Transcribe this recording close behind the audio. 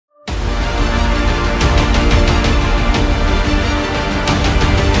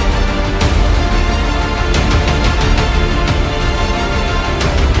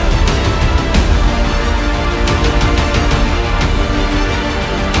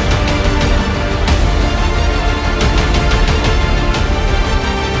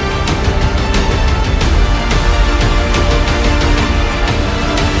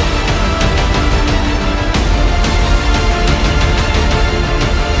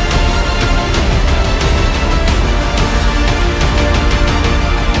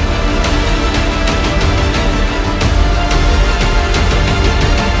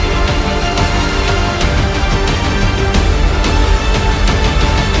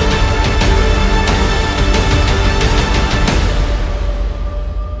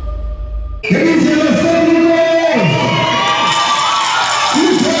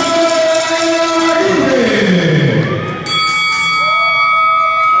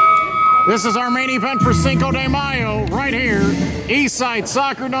This is our main event for Cinco De Mayo, right here, Eastside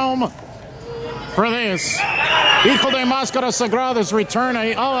Soccer Dome. For this, Hijo De Mascara Sagrada's return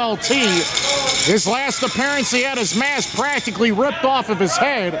to LLT. His last appearance, he had his mask practically ripped off of his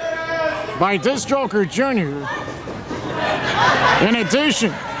head by Disc Joker Jr. In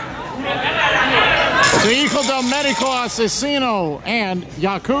addition to Hijo del Medico Asesino and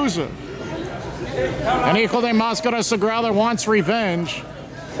Yakuza. And Hijo De Mascara Sagrada wants revenge.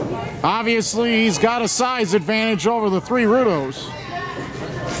 Obviously, he's got a size advantage over the three Rudos.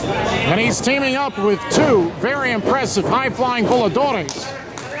 And he's teaming up with two very impressive high-flying voladores.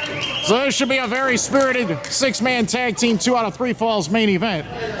 So this should be a very spirited six-man tag team 2 out of 3 falls main event.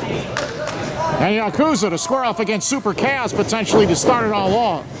 And Yakuza to square off against Super Chaos potentially to start it all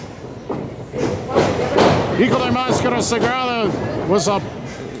off. Hijo De Mascara Sagrada was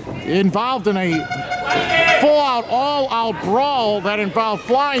involved in a full-out, all-out brawl that involved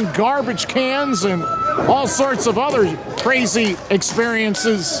flying garbage cans and all sorts of other crazy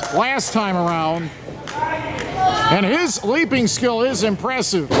experiences last time around. And his leaping skill is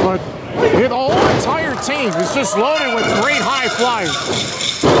impressive, but the whole entire team is just loaded with great high flyers.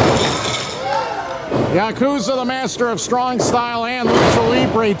 Yakuza, the master of strong style and lucha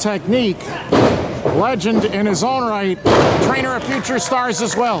libre technique. Legend in his own right, trainer of future stars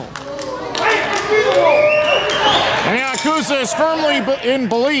as well. And Yakuza is firmly in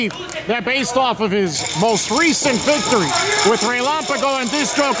belief that based off of his most recent victory with Relampago and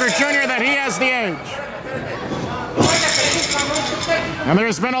Disc Joker Jr. that he has the edge. And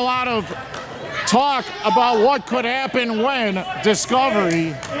there's been a lot of talk about what could happen when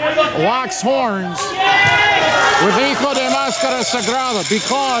Discovery locks horns with Hijo De Mascara Sagrada,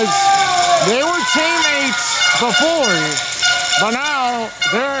 because they were teammates before, but now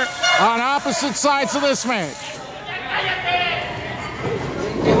they're on opposite sides of this match.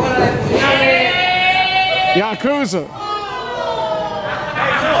 Yakuza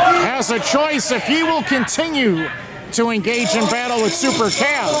has a choice if he will continue to engage in battle with Super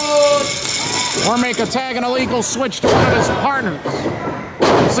Chaos or make a tag and a legal switch to one of his partners.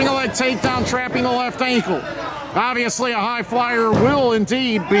 Single leg takedown, trapping the left ankle. Obviously, a high flyer will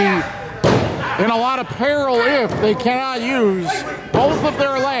indeed be in a lot of peril if they cannot use both of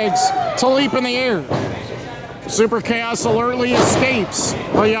their legs to leap in the air. Super Chaos alertly escapes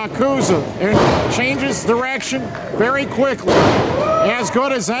the Yakuza and changes direction very quickly, as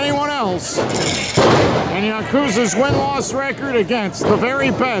good as anyone else. And Yakuza's win-loss record against the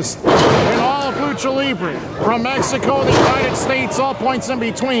very best in all of lucha libre, from Mexico, the United States, all points in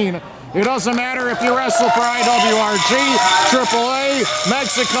between. It doesn't matter if you wrestle for IWRG, AAA,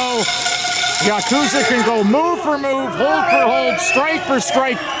 Mexico. Yakuza can go move for move, hold for hold, strike for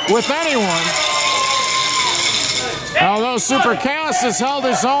strike with anyone. Although Super Chaos has held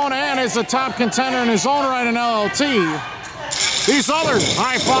his own and is a top contender in his own right in LLT, these other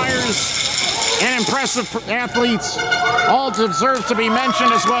high flyers and impressive athletes all deserve to be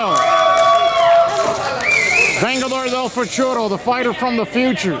mentioned as well. Vengador Del Futuro, the fighter from the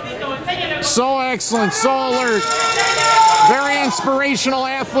future. So excellent, so alert. Very inspirational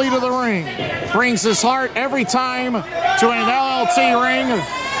athlete of the ring. Brings his heart every time to an LLT ring.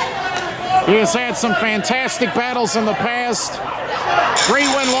 He has had some fantastic battles in the past. Great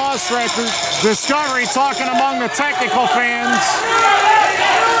win-loss record. Discovery talking among the technical fans.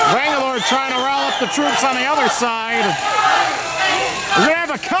 Bangalore trying to rile up the troops on the other side. We're going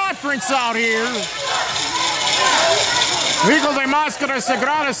to have a conference out here. Hijo De Mascara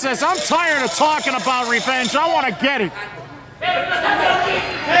Sagrada says, I'm tired of talking about revenge. I want to get it.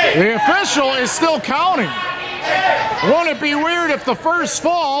 The official is still counting. Won't it be weird if the first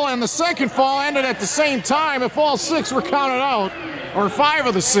fall and the second fall ended at the same time, if all 6 were counted out, or 5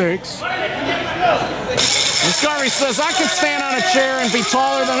 of the 6? Discovery says, I can stand on a chair and be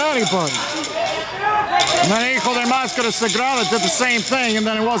taller than anybody. And then Hijo De Mascara Sagrada did the same thing, and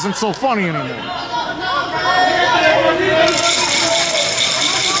then it wasn't so funny anymore.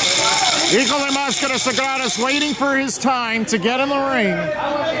 Hijo De Mascara Sagrada is waiting for his time to get in the ring,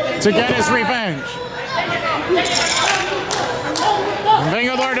 to get his revenge.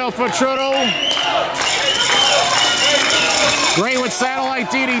 Vengador Del Futuro, great with satellite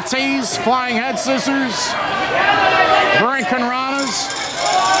DDTs, flying head scissors, Hurricane Ranas.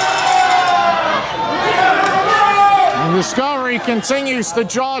 And Discovery continues to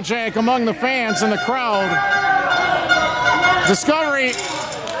jaw jack among the fans and the crowd. Discovery,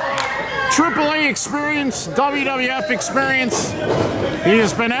 AAA experience, WWF experience. He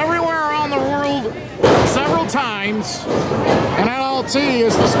has been everywhere around the world several times, and LLT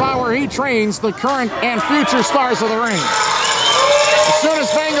is the spot where he trains the current and future stars of the ring. As soon as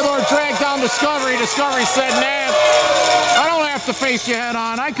Vengador dragged Discovery. Discovery said, nah, I don't have to face you head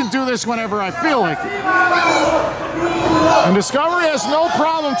on. I can do this whenever I feel like it. And Discovery has no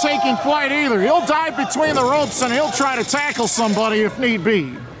problem taking flight either. He'll dive between the ropes and he'll try to tackle somebody if need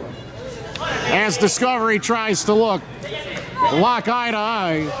be. As Discovery tries to lock eye to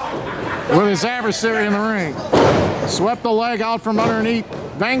eye with his adversary in the ring. Swept the leg out from underneath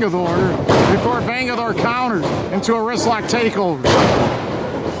Vengador before Vengador countered into a wristlock takeover.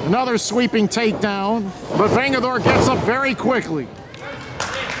 Another sweeping takedown, but Vengador gets up very quickly.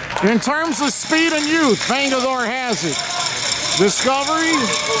 In terms of speed and youth, Vengador has it. Discovery,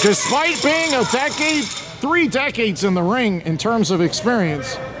 despite being a decade, 3 decades in the ring in terms of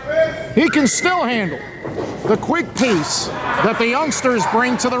experience, he can still handle the quick pace that the youngsters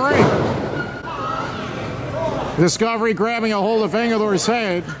bring to the ring. Discovery grabbing a hold of Vengador's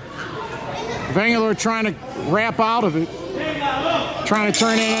head. Vengador trying to wrap out of it. Trying to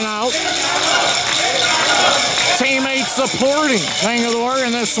turn in and out. Teammates supporting Vengador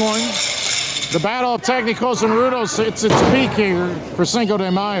in this one. The battle of Technicos and Rudos hits its peak here for Cinco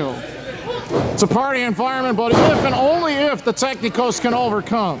de Mayo. It's a party environment, but if and only if the Technicos can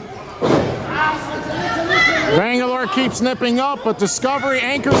overcome. Vengador keeps nipping up, but Discovery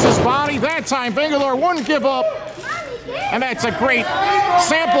anchors his body. That time, Vengador wouldn't give up. And that's a great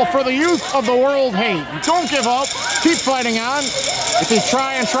sample for the youth of the world. Hey, don't give up. Keep fighting on. If you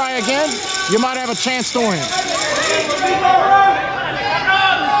try and try again, you might have a chance to win.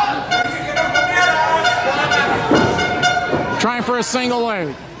 Trying for a single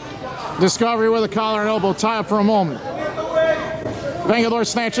leg. Discovery with a collar and elbow tie up for a moment. Vengador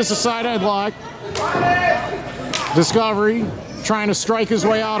snatches a side headlock. Discovery trying to strike his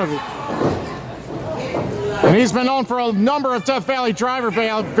way out of it. And he's been known for a number of Death Valley driver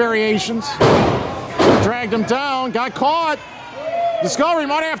variations. Dragged him down, got caught. Discovery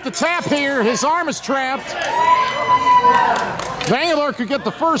might have to tap here. His arm is trapped. Vengador could get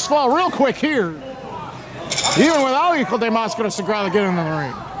the first fall real quick here. Even without Hijo De Mascara Sagrada getting in the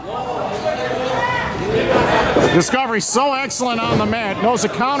ring. Discovery so excellent on the mat. Knows a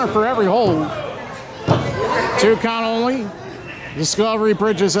counter for every hold. 2 count only. Discovery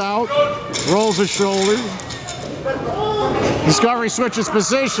bridges out. Rolls his shoulder. Discovery switches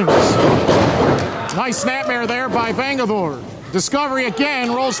positions. Nice snapmare there by Vengador. Discovery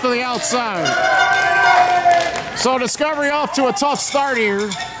again rolls to the outside. So Discovery off to a tough start here.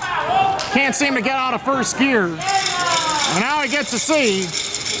 Can't seem to get out of first gear. And now he gets to see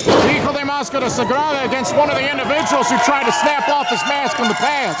Hijo De Mascara Sagrada against one of the individuals who tried to snap off his mask in the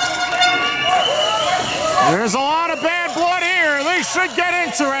past. There's a lot of bad blood here. This should get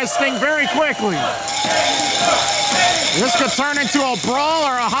interesting very quickly. This could turn into a brawl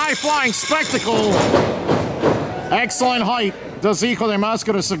or a high-flying spectacle. Excellent height does Hijo De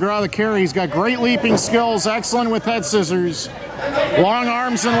Mascara Sagrada carry. He's got great leaping skills, excellent with head scissors, long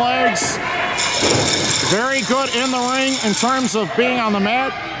arms and legs. Very good in the ring in terms of being on the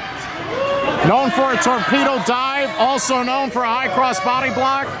mat. Known for a torpedo dive, also known for a high cross body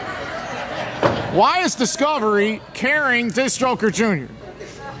block. Why is Discovery carrying Disc Joker Jr.?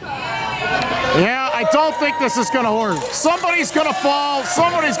 Yeah, I don't think this is going to work. Somebody's going to fall.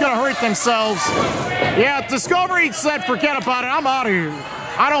 Somebody's going to hurt themselves. Yeah, Discovery said, forget about it. I'm out of here.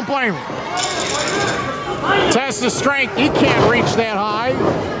 I don't blame him. Test his strength. He can't reach that high.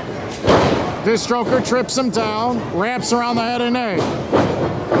 Disc Joker trips him down, wraps around the head and neck.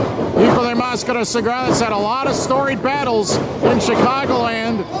 Hijo De Mascara Sagrada's had a lot of storied battles in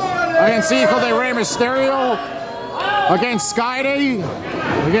Chicagoland against Hijo de Rey Mysterio, against Skyday,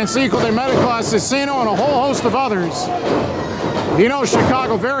 against Cinco De Mayo Asesino, and a whole host of others. He knows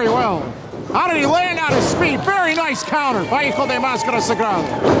Chicago very well. How did he land on his feet? Very nice counter by Hijo De Mascara Sagrada.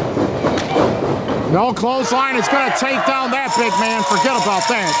 No clothesline is going to take down that big man. Forget about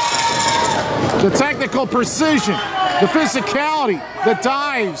that. The technical precision, the physicality, the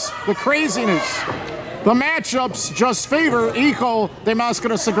dives, the craziness. The matchups just favor Hijo De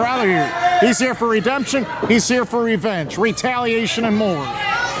Mascara Sagrada here. He's here for redemption, he's here for revenge, retaliation, and more.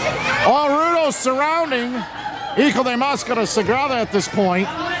 All Rudos surrounding Hijo De Mascara Sagrada at this point.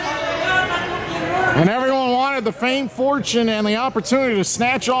 And everyone wanted the fame, fortune, and the opportunity to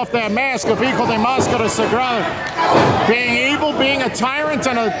snatch off that mask of Hijo De Mascara Sagrada. Being evil, being a tyrant,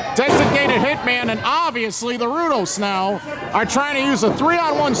 and a designated hitman, and obviously the Rudos now are trying to use a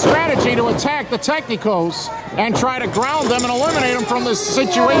 3-on-1 strategy to attack the Technicos and try to ground them and eliminate them from this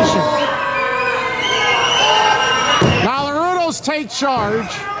situation. Now the Rudos take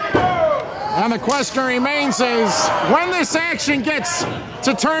charge. And the question remains is, when this action gets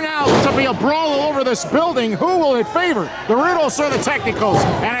to turn out to be a brawl all over this building, who will it favor? The Rudos or the Technicos?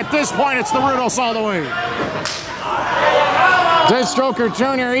 And at this point, it's the Rudos all the way. Deathstroker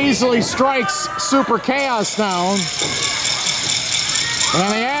Jr. easily strikes Super Chaos down.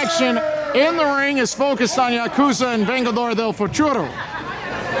 And the action in the ring is focused on Yakuza and Vengador Del Futuro.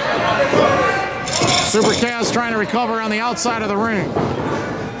 Super Chaos trying to recover on the outside of the ring.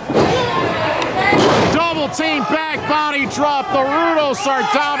 Double team back body drop. The Rudos are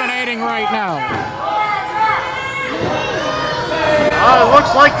dominating right now. It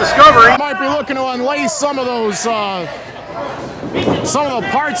looks like Discovery Might be looking to unlace some of those, some of the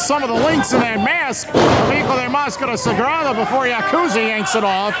parts, some of the links in that mask of Hijo De Mascara Sagrada before Yakuza yanks it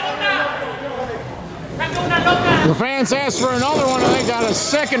off. The fans asked for another one and they got a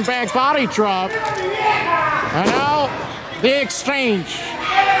second back body drop. And now the exchange.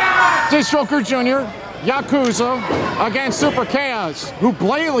 Deathstroker Jr., Yakuza against Super Chaos, who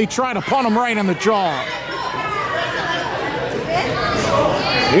blatantly tried to punt him right in the jaw.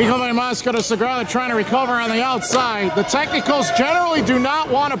 Hijo De Mascara Sagrada trying to recover on the outside. The Technicos generally do not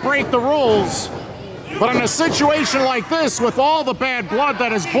want to break the rules, but in a situation like this, with all the bad blood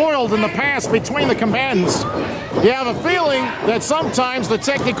that has boiled in the past between the combatants, you have a feeling that sometimes the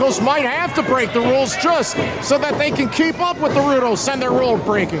Technicos might have to break the rules just so that they can keep up with the Rudos and their rule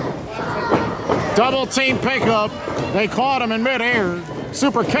breaking. Double team pickup. They caught him in midair.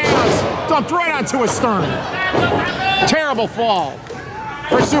 Super Chaos dumped right onto his stern. Terrible fall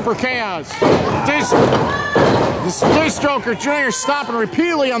for Super Chaos. Deathstroker Jr. stomping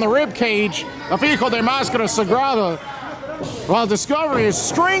repeatedly on the rib cage of Hijo De Mascara Sagrada, while Discovery is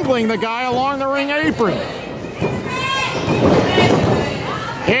strangling the guy along the ring apron.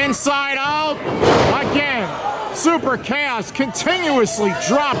 Inside out again. Super Chaos continuously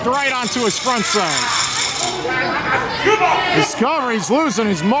dropped right onto his front side. Discovery's losing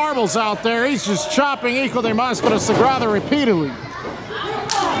his marbles out there. He's just chopping Hijo De Mascara Sagrada repeatedly.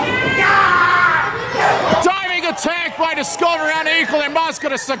 Diving attack by Discovery on Hijo De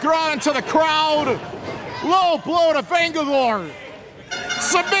Mascara Sagrada into the crowd. Low blow to Vengador.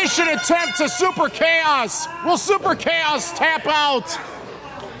 Submission attempt to Super Chaos. Will Super Chaos tap out?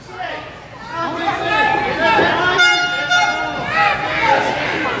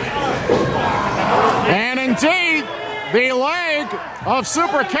 And indeed, the leg of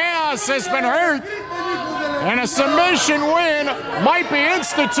Super Chaos has been hurt, and a submission win might be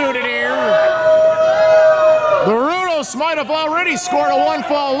instituted here. The Rudos might have already scored a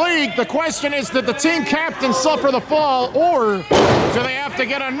one-fall lead. The question is, did the team captain suffer the fall, or do they have to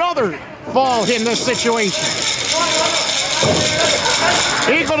get another fall in this situation?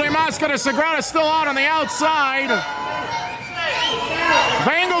 Hijo De Mascara Sagrada still out on the outside.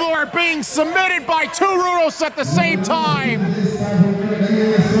 Vengador being submitted by two Rudos at the same time.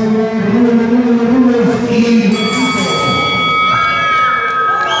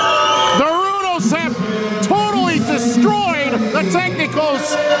 The Rudos have totally destroyed the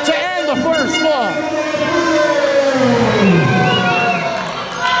Technicos to end the first fall.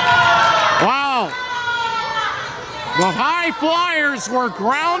 Wow. The High Flyers were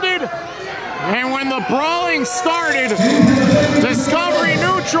grounded, and when the brawling started, Discovery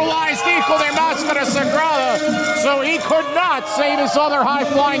neutralized Hijo De Mascara Sagrada, so he could not save his other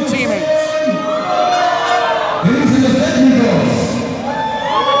high-flying teammates.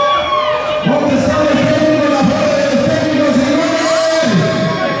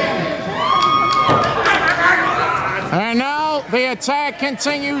 And now the attack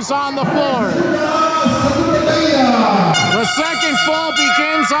continues on the floor. The second fall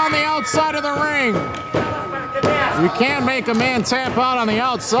begins on the outside of the ring. You can't make a man tap out on the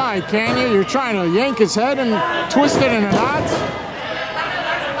outside, can you? You're trying to yank his head and twist it in a knot.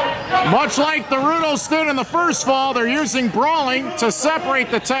 Much like the Rudos did in the first fall, they're using brawling to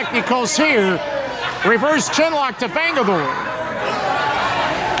separate the Technicos here. Reverse chinlock to Vengador.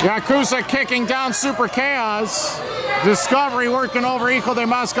 Yakuza kicking down Super Chaos. Discovery working over Hijo De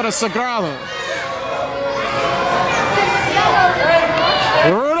Mascara Sagrada.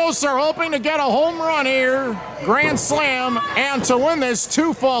 The Rudos are hoping to get a home run here, grand slam, and to win this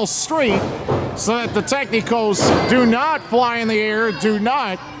two-fall streak so that the Technicos do not fly in the air, do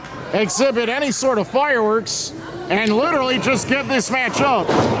not exhibit any sort of fireworks, and literally just give this match up.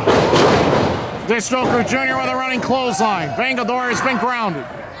 Deathstroker Jr. with a running clothesline. Vengador has been grounded.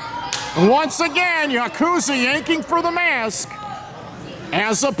 And once again, Yakuza yanking for the mask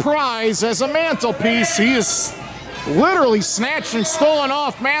as a prize, as a mantelpiece. He is literally snatched and stolen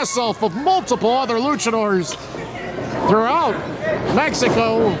off masks off of multiple other luchadors throughout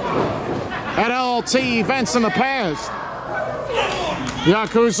Mexico. at LLT events in the past.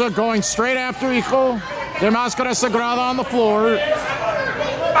 Yakuza going straight after Hijo De Mascara Sagrada on the floor.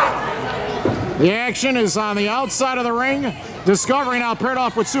 The action is on the outside of the ring. Discovery now paired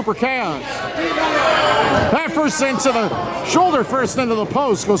off with Super Chaos. That first into the shoulder, first into the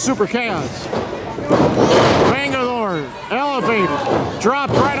post goes Super Chaos. Vengador elevated,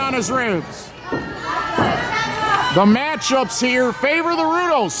 dropped right on his ribs. The matchups here favor the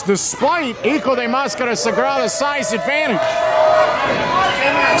Rudos, despite Hijo De Mascara Sagrada's size advantage.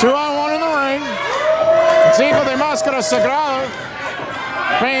 2-on-1 in the ring. It's Hijo De Mascara Sagrada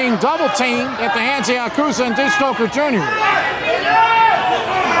being double teamed at the hands of Yakuza and Dish Joker Jr.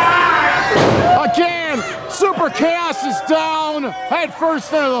 Again, Super Chaos is down, head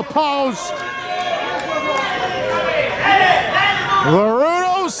first into the post. The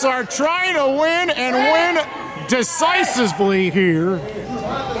Rudos are trying to win and win decisively here.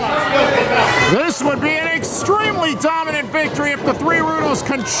 This would be an extremely dominant victory if the three Rudos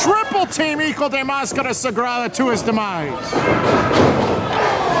can triple team Hijo De Mascara Sagrada to his demise.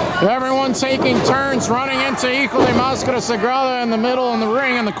 Everyone taking turns running into Hijo De Mascara Sagrada in the middle, in the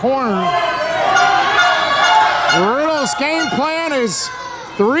ring, in the corner. The Rudos' game plan is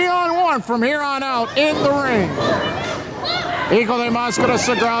 3-on-1 from here on out in the ring. Hijo De Mascara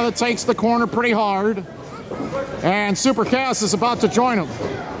Sagrada takes the corner pretty hard. And Super Chaos is about to join him.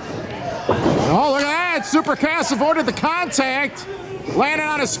 Oh, look at that. Super Chaos avoided the contact. Landed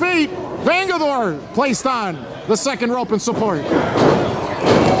on his feet. Vengador placed on the second rope in support.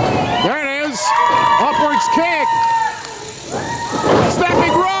 There it is. Upwards kick.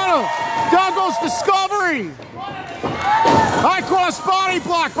 Stepping Rudo. Down goes Discovery. High cross body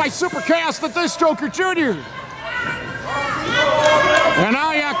block by Super Chaos, the Dish Joker Jr. And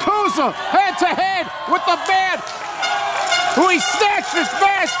now Yakuza head to head with the man who he snatched his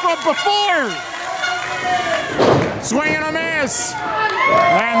mask from before. Swing and a miss.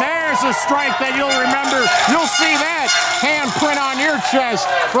 And there's a strike that you'll remember. You'll see that handprint on your chest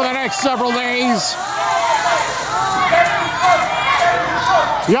for the next several days.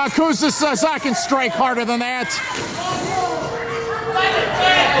 Yakuza says, I can strike harder than that.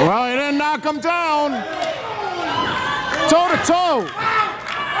 Well, he didn't knock him down. Toe to toe.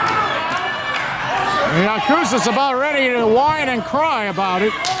 Yakuza's about ready to whine and cry about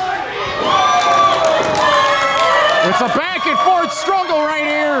it. It's a back and forth struggle right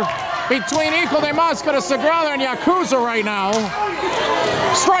here between Hijo De Mascara Sagrada and Yakuza right now.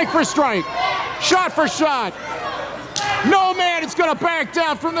 Strike for strike, shot for shot. No man is gonna back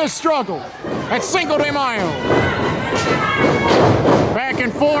down from this struggle at Cinco De Mayo. Back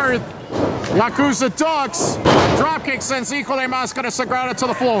and forth. Yakuza ducks. Dropkick sends Hijo De Mascara Sagrada to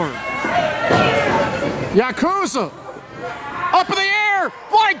the floor. Yakuza up in the air.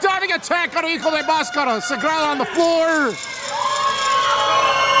 Flying diving attack on Hijo De Mascara Sagrada on the floor.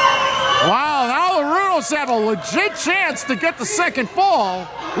 Wow, now the Rudos have a legit chance to get the second fall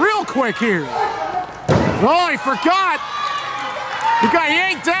real quick here. Oh, I forgot. He got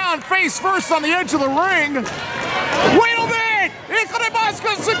yanked down face first on the edge of the ring. Wait a minute! Hijo De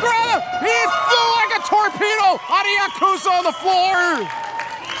Mascara Sagrada! He flew like a torpedo on Yakuza on the floor!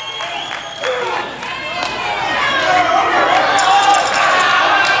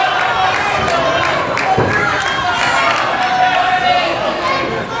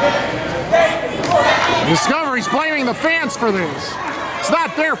 Discovery's blaming the fans for this. It's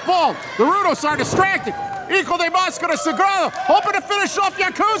not their fault. The Rudos are distracted. Hijo De Mascara Sagrada hoping to finish off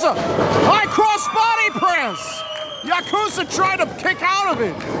Yakuza. High cross body press. Yakuza tried to kick out of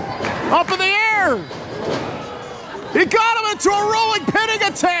it. Up in the air. He got him into a rolling pinning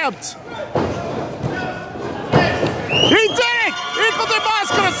attempt. He did it. Hijo De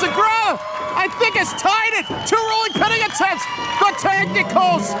Mascara Sagrada, I think, has tied it. 2 rolling pinning attempts. The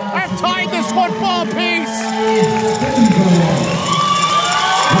Technicos have tied this one ball piece.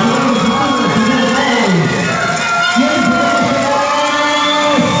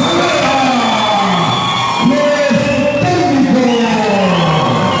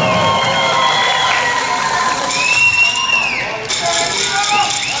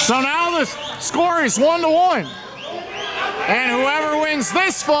 So now the score is 1-1. And whoever wins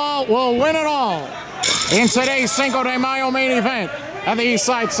this fall will win it all in today's Cinco de Mayo main event at the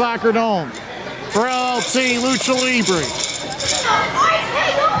Eastside Soccer Dome for LLT Lucha Libre.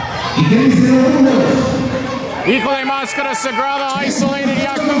 Hijo De Mascara Sagrada isolated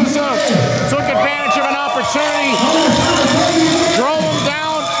Yakuza, took advantage of an opportunity, drove him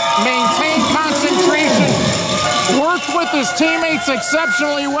down, maintained concentration, worked with served his teammates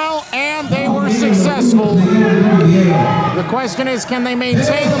exceptionally well, and they were successful. The question is, can they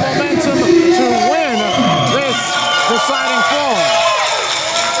maintain the momentum to win this deciding fall?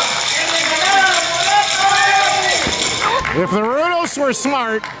 If the Rudos were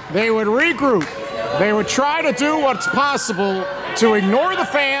smart, they would regroup. They would try to do what's possible to ignore the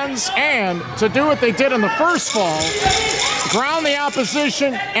fans and to do what they did in the first fall, ground the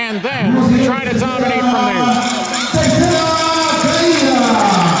opposition, and then try to dominate from there.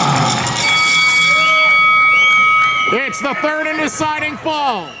 It's the third and deciding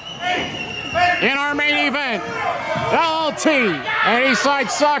fall in our main event. LLT at Eastside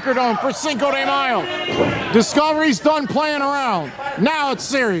Soccer Dome for Cinco De Mayo. Discovery's done playing around. Now it's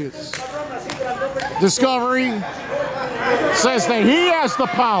serious. Discovery says that he has the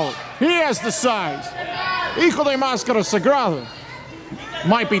power. He has the size. Hijo De Mascara Sagrada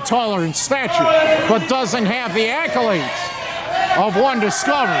might be taller in stature, but doesn't have the accolades of one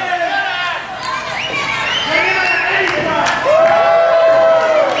Discovery.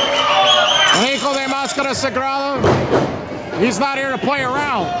 Hijo De Mascara Sagrada, he's not here to play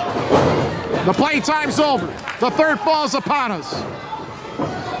around. The playtime's over. The third fall's upon us.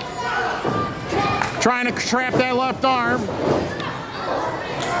 Trying to trap that left arm.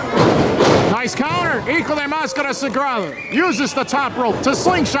 Nice counter. Hijo De Mascara Sagrada uses the top rope to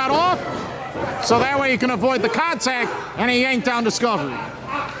slingshot off, so that way he can avoid the contact, and he yanked down Discovery.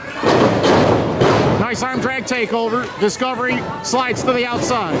 Nice arm drag takeover. Discovery slides to the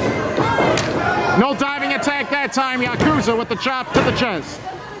outside. No diving attack that time. Yakuza with the chop to the chest.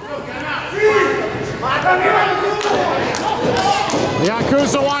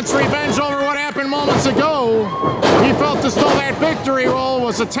 Yakuza wants revenge over what happened moments ago. He felt as though that victory roll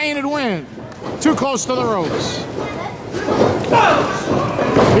was a tainted win. Too close to the ropes.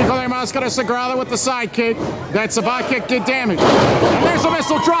 Hijo De Mascara Sagrada with the side kick. That savate kick did damage. And there's a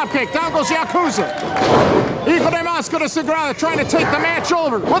missile drop kick. Down goes Yakuza. Hijo De Mascara Sagrada trying to take the match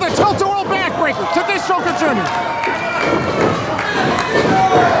over with a tilt-a-whirl backbreaker to Technicos Jr.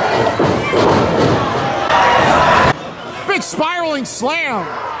 Big spiraling slam.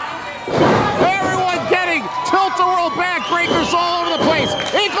 Everyone getting tilt-a-whirl backbreakers all over the place.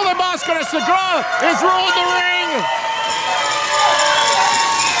 Hijo De Mascara Sagrada is ruling the ring.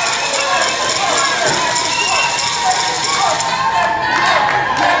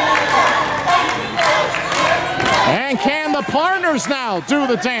 And can the partners now do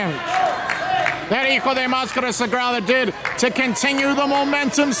the damage that Hijo De Mascara Sagrada did to continue the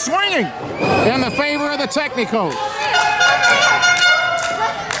momentum swinging in the favor of the Technicos?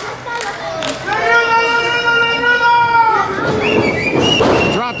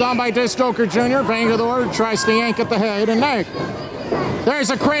 Dropped on by Technicos Jr. Vengador tries to yank at the head and neck. There's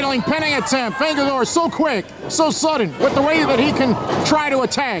a cradling pinning attempt. Vengador so quick, so sudden with the way that he can try to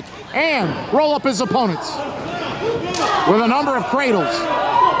attack and roll up his opponents with a number of cradles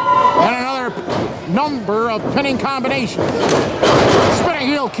and another number of pinning combinations. Spinning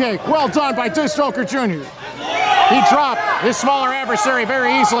heel kick, well done by Technicos Jr. He dropped his smaller adversary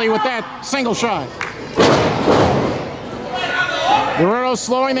very easily with that single shot. The Rudos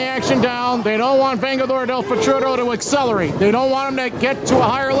slowing the action down. They don't want Vengador Del Futuro to accelerate. They don't want him to get to a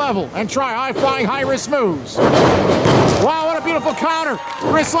higher level and try high-flying, high-risk moves. Wow, what a beautiful counter.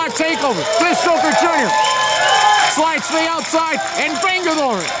 Wrist lock takeover. Technicos Jr. slides to the outside, and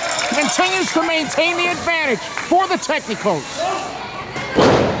Vengador continues to maintain the advantage for the Technicos.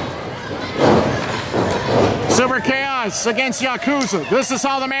 Super Chaos against Yakuza. This is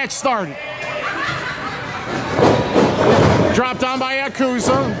how the match started. Drop down by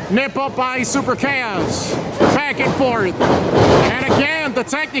Yakuza, nip up by Super Chaos. Back and forth. And again, the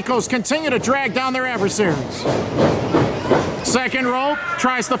Technicos continue to drag down their adversaries. Second rope,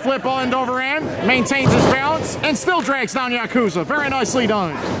 tries to flip end over end, maintains his balance, and still drags down Yakuza. Very nicely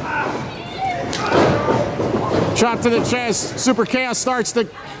done. Chop to the chest. Super Chaos starts to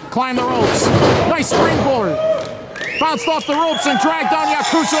climb the ropes. Nice springboard. Bounced off the ropes and dragged down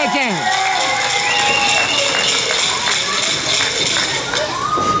Yakuza again.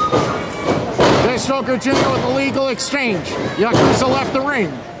 Technicos Jr. with a legal exchange. Yakuza left the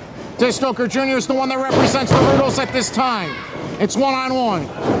ring. Technicos Jr. is the one that represents the Rudos at this time. It's one-on-one.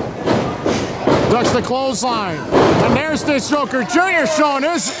 Ducks the clothesline. And there's Technicos Jr. showing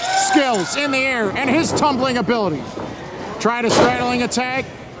his skills in the air and his tumbling ability. Tried a straddling attack.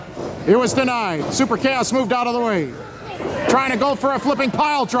 It was denied. Super Chaos moved out of the way. Trying to go for a flipping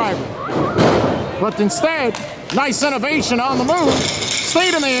pile driver. But instead, nice innovation on the move.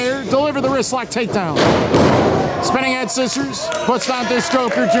 Stayed in the air, delivered the wrist lock takedown. Spinning head scissors, puts down Disc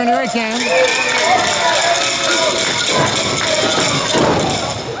Joker Jr. again.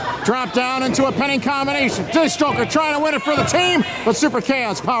 Drop down into a pinning combination. Disc Joker trying to win it for the team, but Super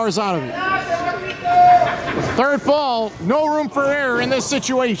Chaos powers out of it. Third fall, no room for error in this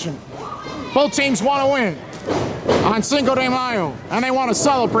situation. Both teams want to win on Cinco De Mayo, and they want to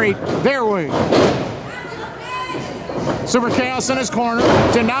celebrate their way. Super Chaos in his corner,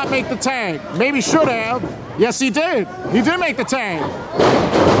 did not make the tag. Maybe should have. Yes, he did. He did make the tag.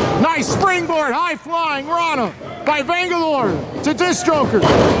 Nice springboard, high-flying Rana by Vengador to Disc Joker.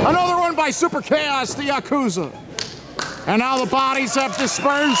 Another one by Super Chaos to Yakuza. And now the bodies have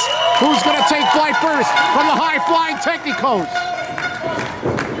dispersed. Who's going to take flight first from the high-flying Technicos?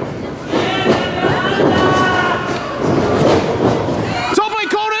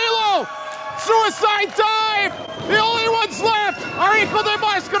 Suicide dive! The only ones left are Hijo De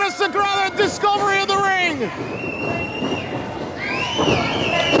Mascara Sagrada and Discovery in the ring!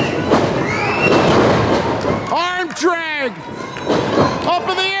 Arm drag! Up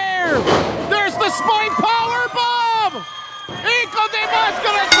in the air! There's the spine power bomb! Hijo De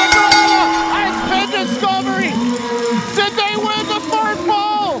Mascara Sagrada has pinned Discovery! Did they win the third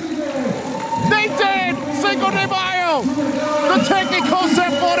fall? They did! Cinco De Mayo! The Technicos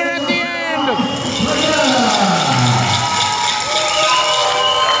have won it at the end!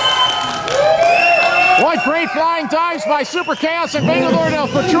 What great flying dives by Super Chaos and Vengador Del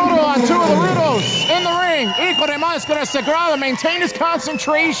Futuro on two of the Rudos in the ring. Hijo De Mascara Sagrada maintained his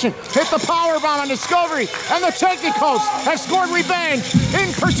concentration, hit the powerbomb on Discovery, and the Technicos have scored revenge.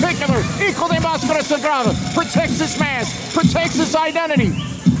 In particular, Hijo De Mascara Sagrada protects his mask, protects his identity,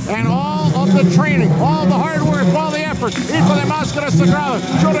 and all of the training, all the hard work, all the effort. Hijo De Mascara Sagrada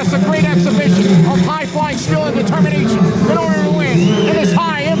showed us a great exhibition of high-flying skill and determination in order to win in this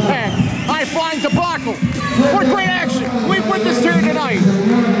high-impact, high-flying debacle. What great action we've witnessed here tonight.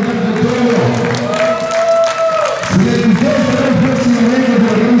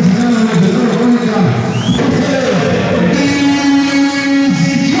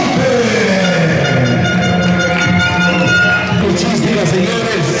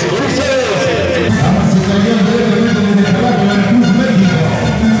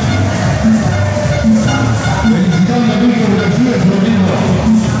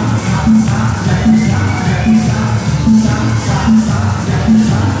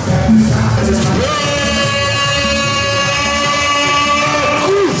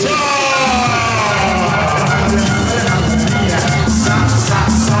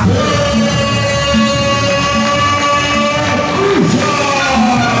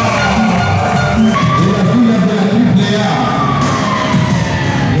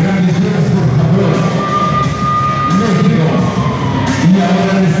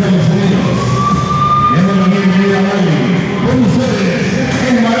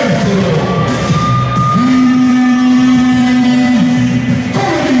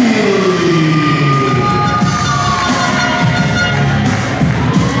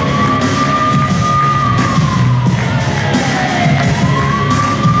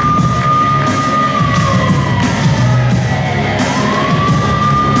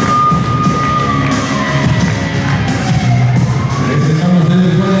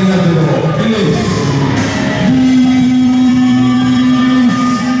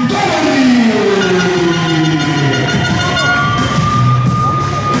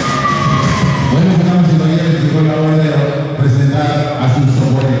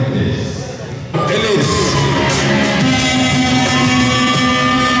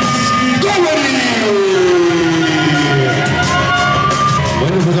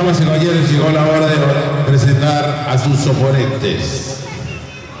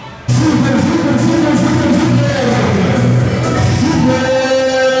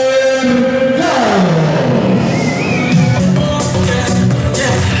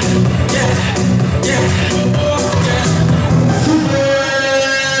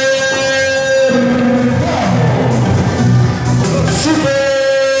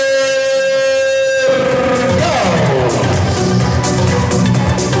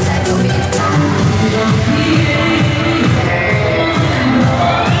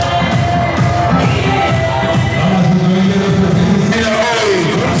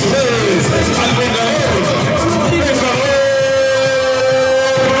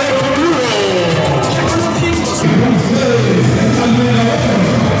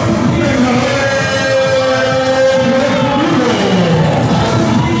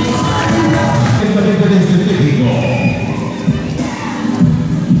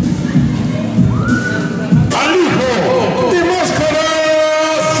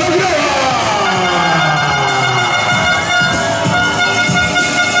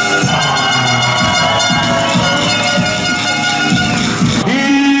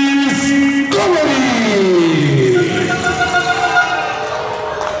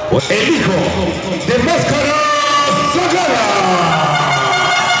 el Hijo de Mascara Sagrada.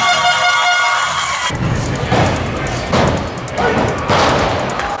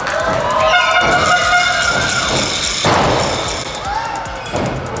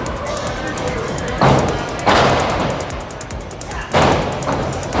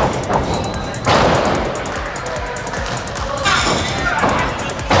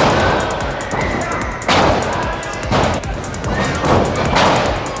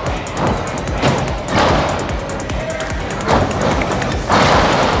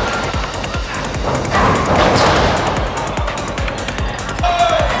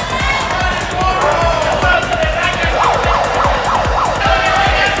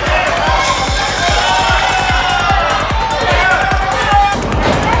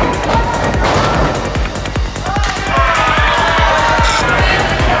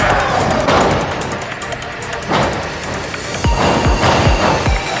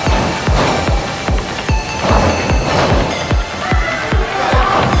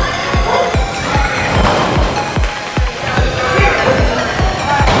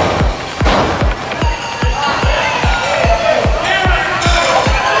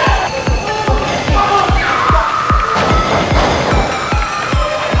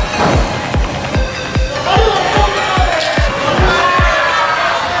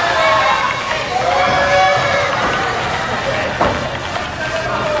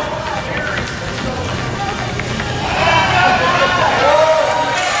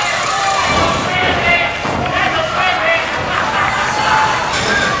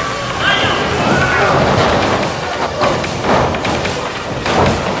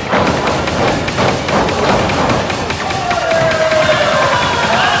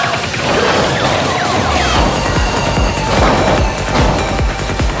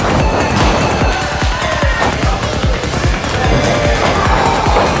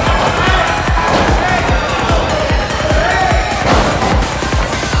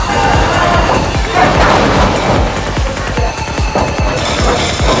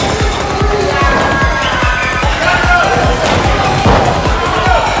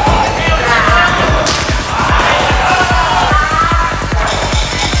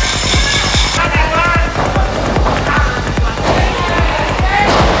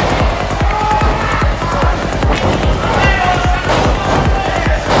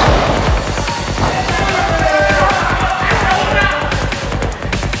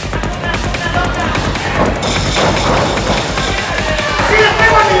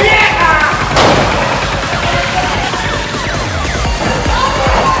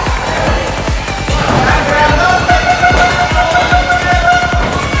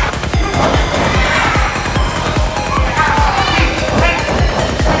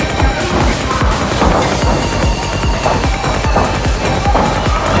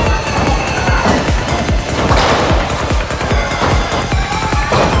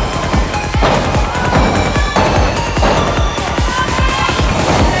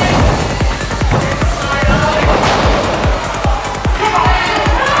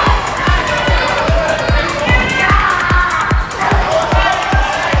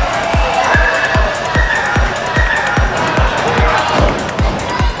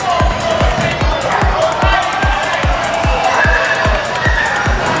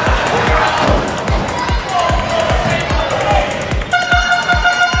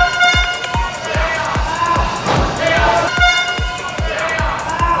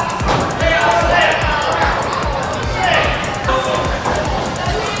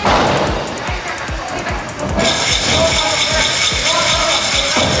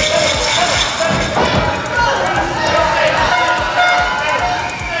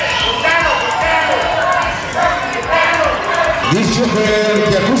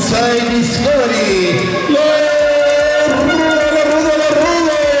 WWF Yakuza Discovery.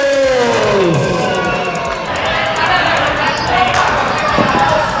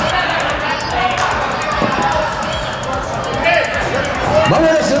 Vamos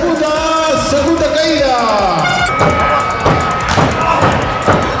a la segunda caída.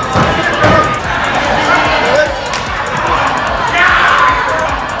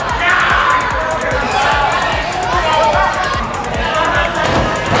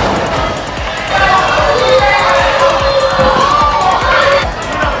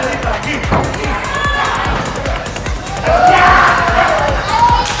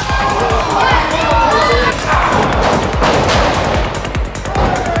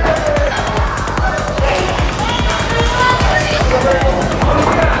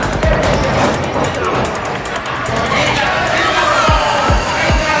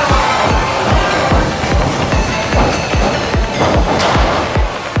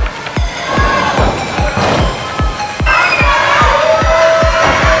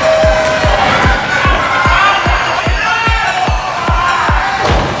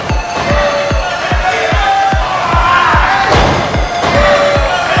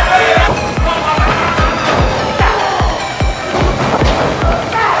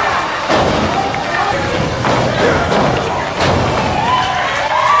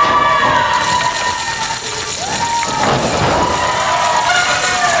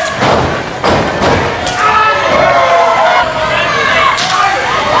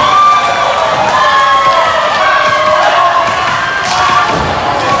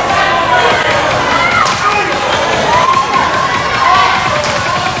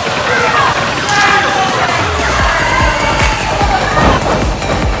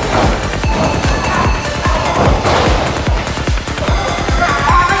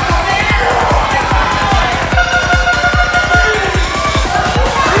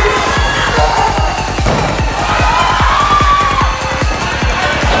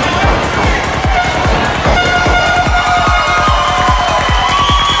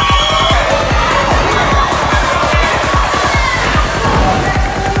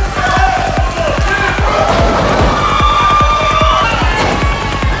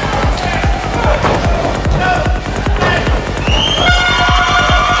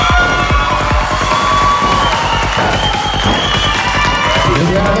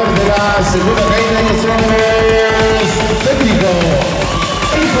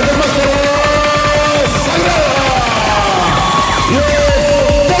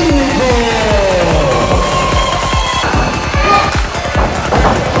 Technicos.